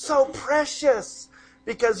 So precious,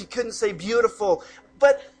 because you couldn't say beautiful.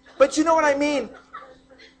 But you know what I mean.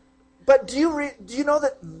 But do you know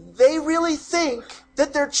that they really think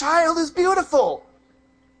that their child is beautiful?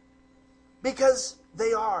 Because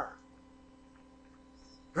they are.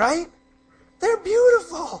 Right? They're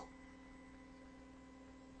beautiful.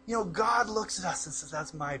 God looks at us and says,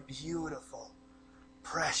 that's my beautiful,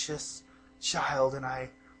 precious child, and I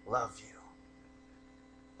love you.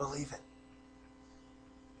 Believe it.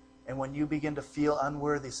 And when you begin to feel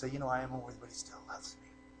unworthy, say, I am unworthy, but he still loves me.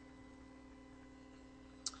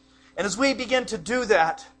 And as we begin to do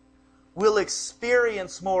that, we'll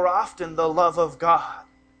experience more often the love of God.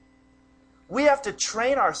 We have to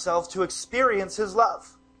train ourselves to experience His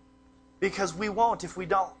love, because we won't if we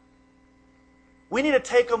don't. We need to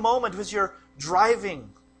take a moment as you're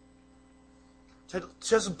driving to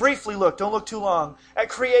just briefly look, don't look too long, at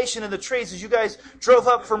creation in the trees. As you guys drove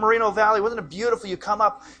up from Moreno Valley, wasn't it beautiful? You come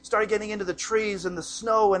up, started getting into the trees and the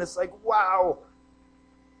snow, and it's like, wow.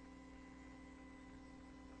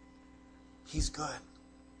 He's good.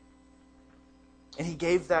 And He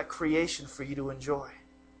gave that creation for you to enjoy.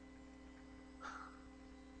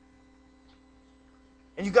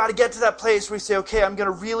 And you got to get to that place where you say, okay, I'm going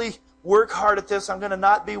to really work hard at this. I'm going to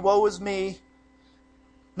not be woe is me.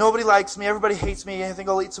 Nobody likes me. Everybody hates me. I think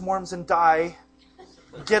I'll eat some worms and die.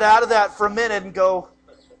 Get out of that for a minute and go,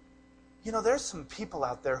 there's some people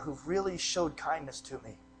out there who've really showed kindness to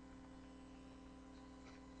me.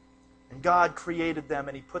 And God created them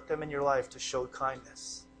and He put them in your life to show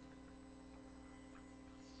kindness.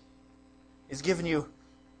 He's given you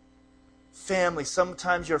family.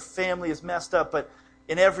 Sometimes your family is messed up, but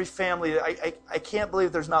in every family, I can't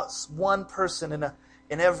believe there's not one person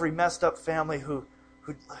in every messed up family who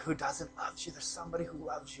doesn't love you. There's somebody who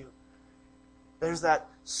loves you. There's that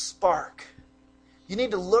spark. You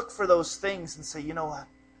need to look for those things and say, you know what?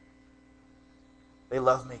 They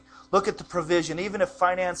love me. Look at the provision. Even if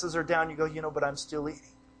finances are down, you go, but I'm still eating.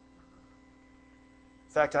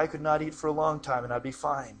 In fact, I could not eat for a long time and I'd be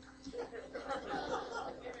fine.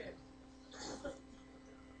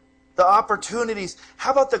 The opportunities.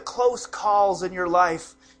 How about the close calls in your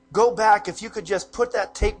life? Go back. If you could just put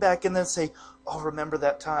that tape back and then say, oh, remember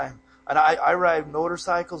that time. And I ride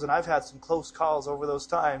motorcycles, and I've had some close calls over those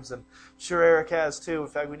times. And sure Eric has too. In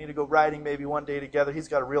fact, we need to go riding maybe one day together. He's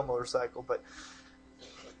got a real motorcycle. But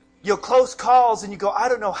close calls, and you go, I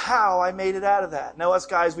don't know how I made it out of that. Now us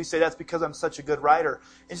guys, we say that's because I'm such a good rider.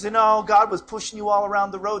 And you say, no, God was pushing you all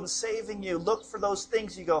around the road and saving you. Look for those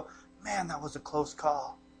things. You go, man, that was a close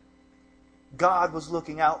call. God was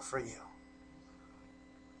looking out for you.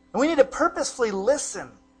 And we need to purposefully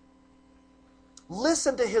listen.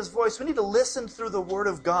 Listen to His voice. We need to listen through the Word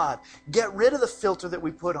of God. Get rid of the filter that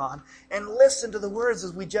we put on and listen to the words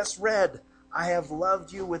as we just read. I have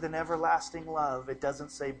loved you with an everlasting love. It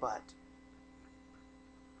doesn't say but.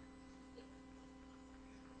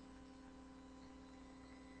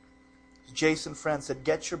 Jason Friend said,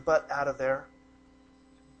 get your butt out of there.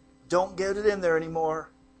 Don't get it in there anymore.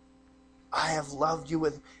 I have loved you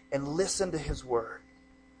with, and listen to His Word.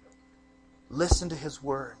 Listen to His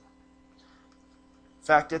Word. In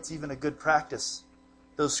fact, it's even a good practice.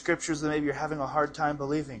 Those scriptures that maybe you're having a hard time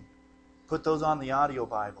believing, put those on the audio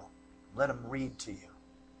Bible. Let them read to you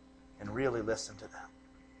and really listen to them.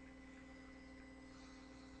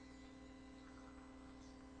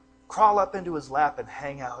 Crawl up into His lap and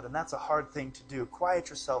hang out, and that's a hard thing to do. Quiet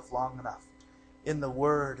yourself long enough in the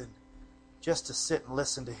Word and just to sit and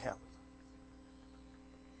listen to Him.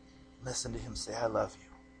 Listen to Him say, I love you.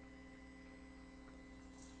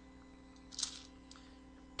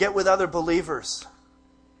 Get with other believers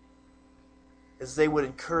as they would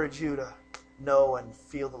encourage you to know and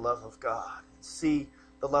feel the love of God, see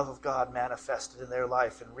the love of God manifested in their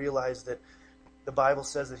life, and realize that the Bible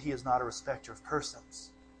says that He is not a respecter of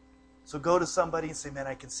persons. So go to somebody and say, man,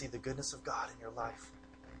 I can see the goodness of God in your life.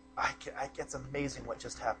 It's amazing what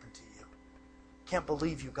just happened to you. Can't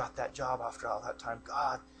believe you got that job after all that time.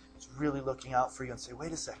 God is really looking out for you, and say,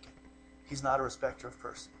 wait a second. He's not a respecter of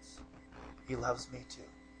persons. He loves me too.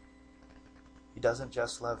 He doesn't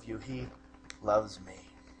just love you. He loves me.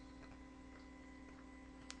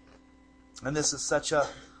 And this is such a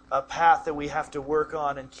path that we have to work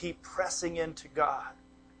on and keep pressing into God.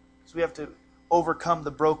 So we have to overcome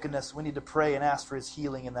the brokenness. We need to pray and ask for His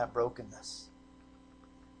healing in that brokenness.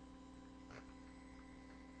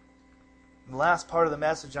 And the last part of the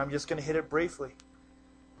message, I'm just going to hit it briefly,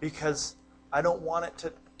 because I don't want it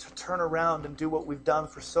to turn around and do what we've done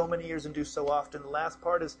for so many years and do so often. The last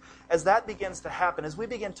part is, as that begins to happen, as we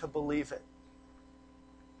begin to believe it,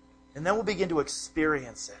 and then we'll begin to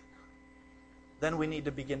experience it, then we need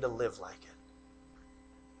to begin to live like it.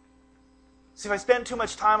 See, if I spend too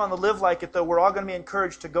much time on the live like it, though, we're all going to be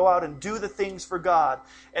encouraged to go out and do the things for God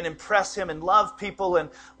and impress Him and love people and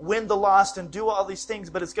win the lost and do all these things,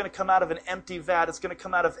 but it's going to come out of an empty vat. It's going to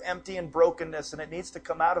come out of empty and brokenness, and it needs to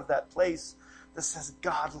come out of that place that says,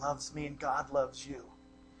 God loves me and God loves you.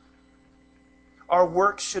 Our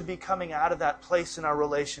work should be coming out of that place in our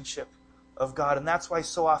relationship of God, and that's why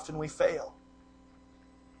so often we fail.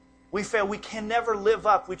 We fail. We can never live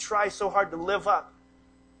up. We try so hard to live up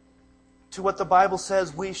to what the Bible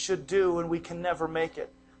says we should do, and we can never make it.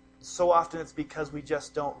 So often it's because we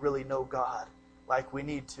just don't really know God like we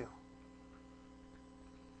need to.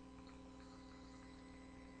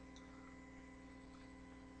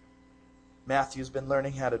 Matthew's been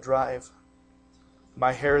learning how to drive.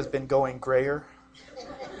 My hair has been going grayer.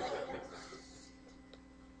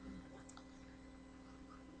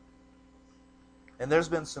 And there's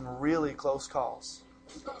been some really close calls.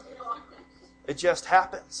 It just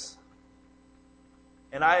happens.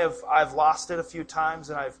 And I've lost it a few times,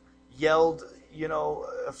 and I've yelled,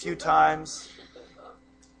 a few times.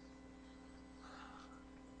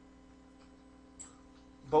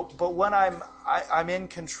 But when I'm in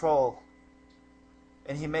control,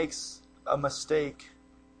 and he makes a mistake,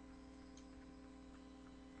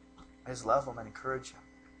 I just love him and encourage him.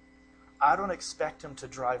 I don't expect him to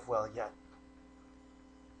drive well yet.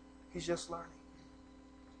 He's just learning.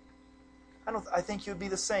 I think you'd be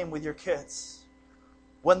the same with your kids.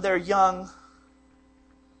 When they're young,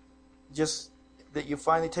 just that you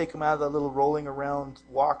finally take them out of the little rolling around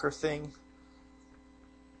walker thing,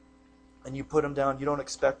 and you put them down, you don't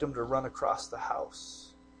expect them to run across the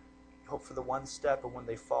house. You hope for the one step, and when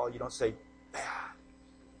they fall, you don't say,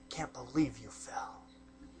 can't believe you fell.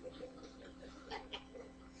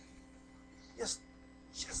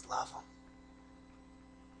 Just love them.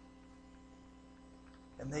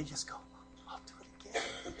 And they just go, I'll do it again.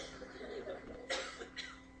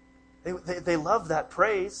 They love that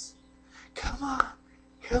praise. Come on.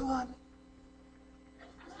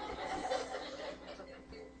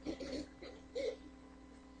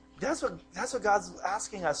 That's what God's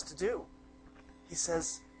asking us to do. He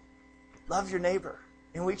says, love your neighbor.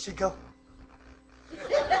 And we should go.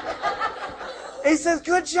 He says,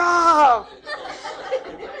 good job.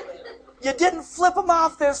 You didn't flip him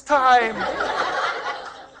off this time.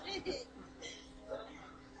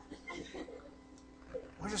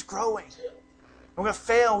 We're just growing. We're going to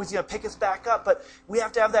fail. He's going to pick us back up. But we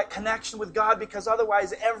have to have that connection with God, because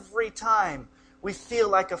otherwise every time we feel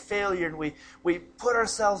like a failure and we put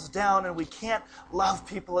ourselves down and we can't love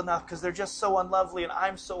people enough because they're just so unlovely and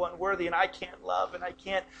I'm so unworthy and I can't love and I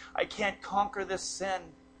can't conquer this sin.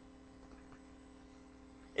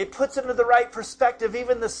 It puts it into the right perspective.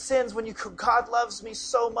 Even the sins, when God loves me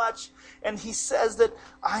so much and He says that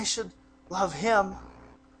I should love Him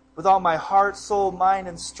with all my heart, soul, mind,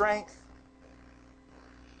 and strength.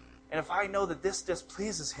 And if I know that this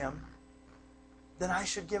displeases Him, then I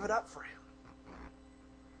should give it up for Him.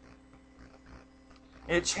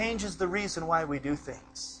 And it changes the reason why we do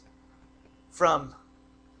things. From,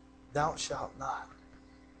 thou shalt not,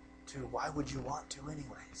 to, why would you want to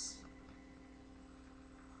anyways?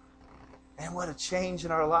 And what a change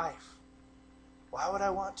in our life. Why would I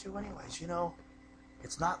want to anyways?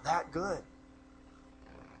 It's not that good.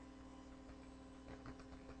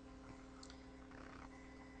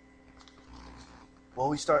 Well,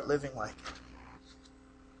 we start living like it.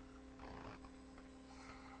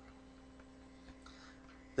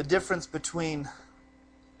 The difference between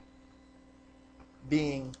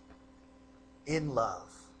being in love,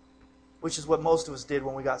 which is what most of us did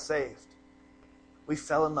when we got saved. We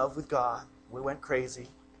fell in love with God. We went crazy.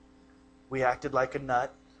 We acted like a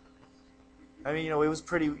nut. I mean, it was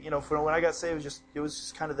pretty, for when I got saved, it was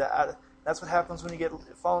just kind of that. That's what happens when you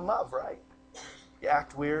fall in love, right? You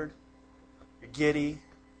act weird. You're giddy.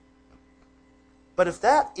 But if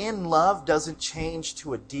that in love doesn't change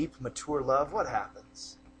to a deep, mature love, what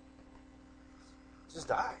happens? It just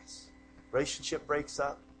dies. Relationship breaks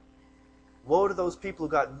up. Woe to those people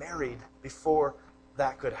who got married before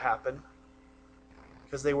that could happen.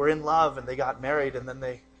 Because they were in love and they got married and then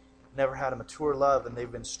they never had a mature love and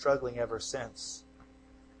they've been struggling ever since.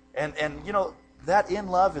 And that in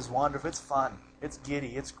love is wonderful. It's fun. It's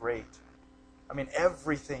giddy. It's great. I mean,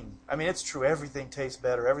 everything. I mean, it's true. Everything tastes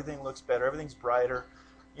better. Everything looks better. Everything's brighter.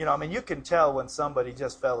 You can tell when somebody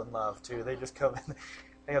just fell in love, too. They just come in.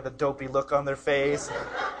 They have the dopey look on their face.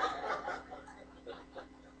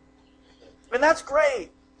 And that's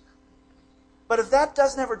great. But if that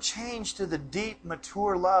doesn't ever change to the deep,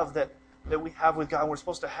 mature love that we have with God and we're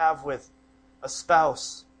supposed to have with a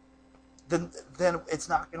spouse, then it's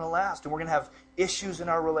not going to last. And we're going to have issues in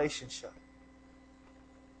our relationship.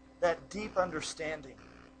 That deep understanding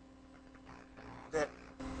that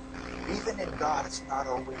even in God, it's not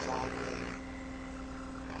always all good.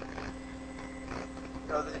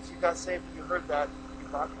 That if you got saved and you heard that, you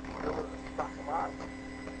thought, come on.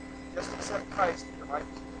 Just accept Christ and your life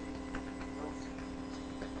is going to be moved.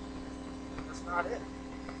 That's not it.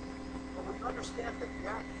 But when you understand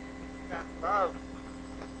that love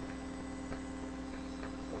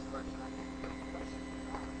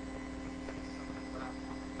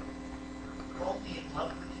you're only in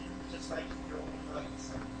love with him, just like you're only in love with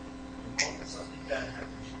someone. The moment something bad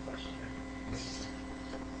happens, you question him.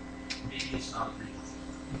 Maybe it's not real.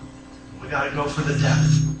 We got to go for the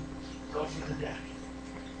depth. Go for the depth.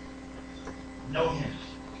 Know him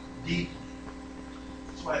deeply.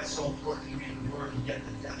 That's why it's so important to read the Word and get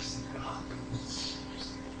the depths of God.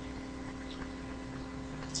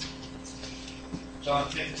 John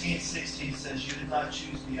 15:16 says, "You did not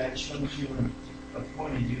choose me, I chose you and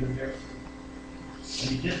appointed you to bear fruit." And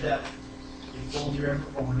he did that. He told you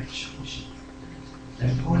evermore, I chose you.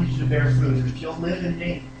 And appointed you to bear fruit. And if you'll live in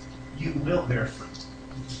me, you will bear fruit.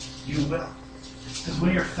 You will. Because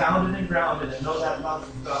when you're founded and grounded and know that love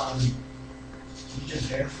of God, you just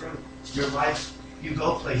bear fruit. Your life, you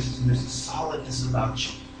go places and there's a solidness about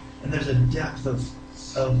you. And there's a depth of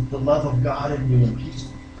the love of God in you, and you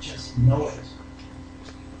just know it.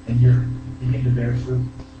 And you're beginning to bear fruit.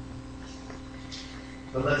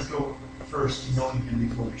 But let's go first to knowing him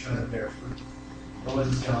before we try to bear fruit. Otherwise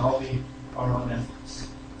it's going to all be our own efforts.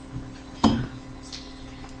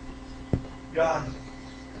 God,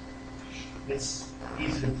 it's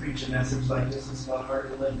easy to preach a message like this. It's not hard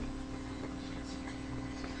to live.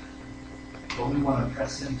 But we want to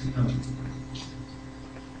press into know.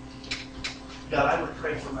 God, I would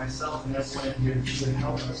pray for myself and everyone in here that you would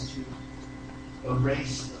help us to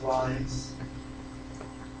erase the lies,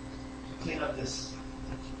 clean up this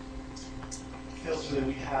filter that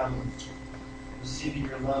we have of receiving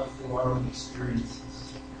your love through our own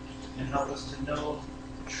experiences, and help us to know,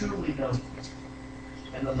 truly know,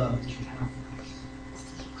 and the love that you have for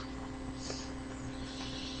us.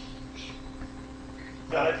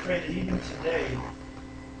 God, I pray that even today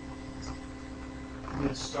we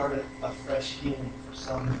would start a fresh healing for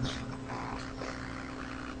some in this room.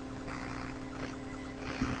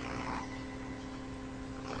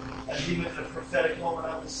 And even in a prophetic moment,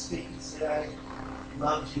 I will speak and say, I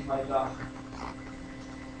love you, my daughter.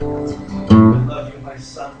 I love you, my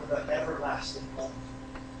son, with an everlasting love.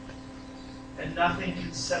 And nothing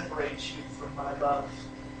can separate you from my love.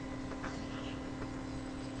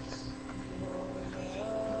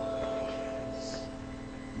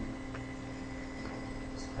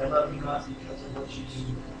 I love you not because of what you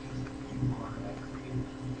do, but because of who you are. And I created you.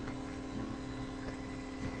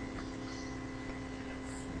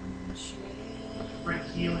 Bring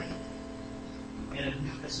healing and a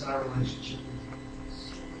newness in our relationship with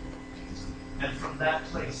you. And from that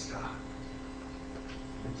place, God,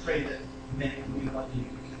 I pray that many will be like you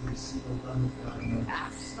because they see the love of God in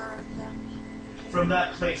us. From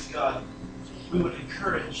that place, God, we would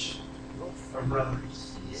encourage our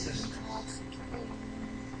brothers and sisters.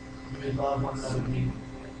 We would love one another deeply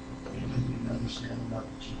because we understand the love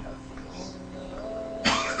that you have for us.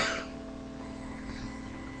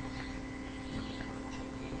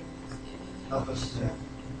 Help us to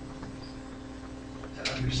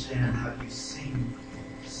understand how you sing,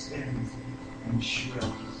 spin, and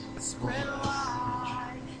shrill. Spread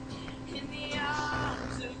wide in the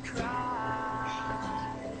arms of Christ.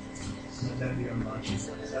 Let that be our mantra.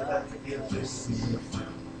 Let that be a place that we live for.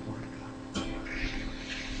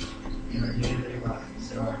 In our day-to-day lives.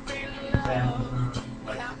 family.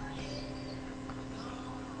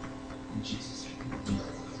 In Jesus' name.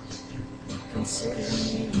 Consider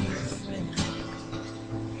me your friend.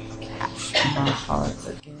 Capture my heart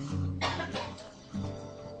again.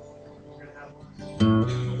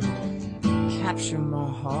 Capture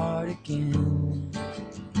my heart again.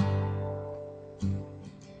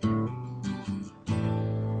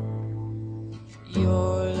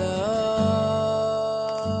 Your love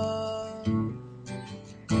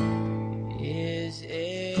is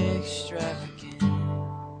extravagant.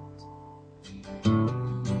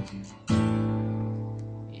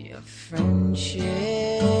 Your friendship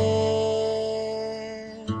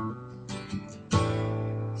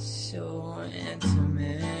so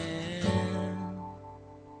intimate.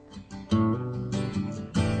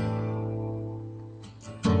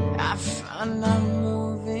 I find I'm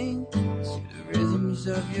moving to the rhythms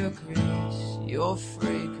of your grace. Your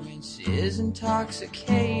fragrance is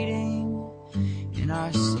intoxicating in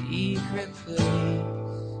our secret place.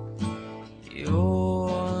 Your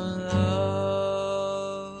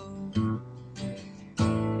love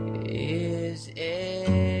is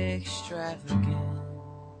extravagant.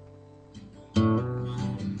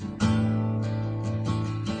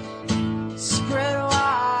 Spread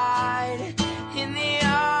wide in the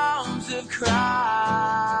arms of Christ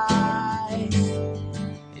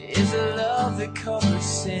is a love that covers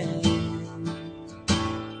sin.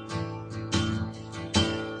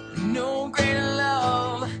 No greater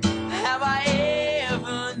love have I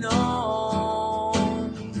ever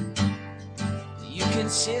known. You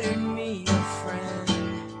considered me your friend.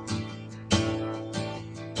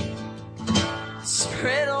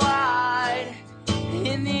 Spread wide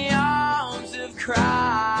in the arms of Christ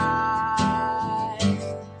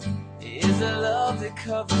is a love that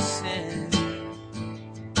covers sin.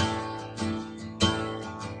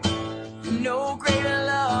 No greater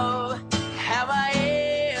love have I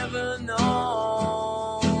ever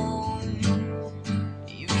known.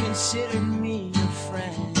 You considered me your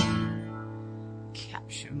friend.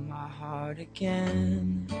 Capture my heart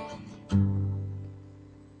again.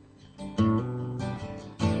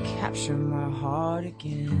 Capture my heart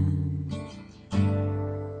again.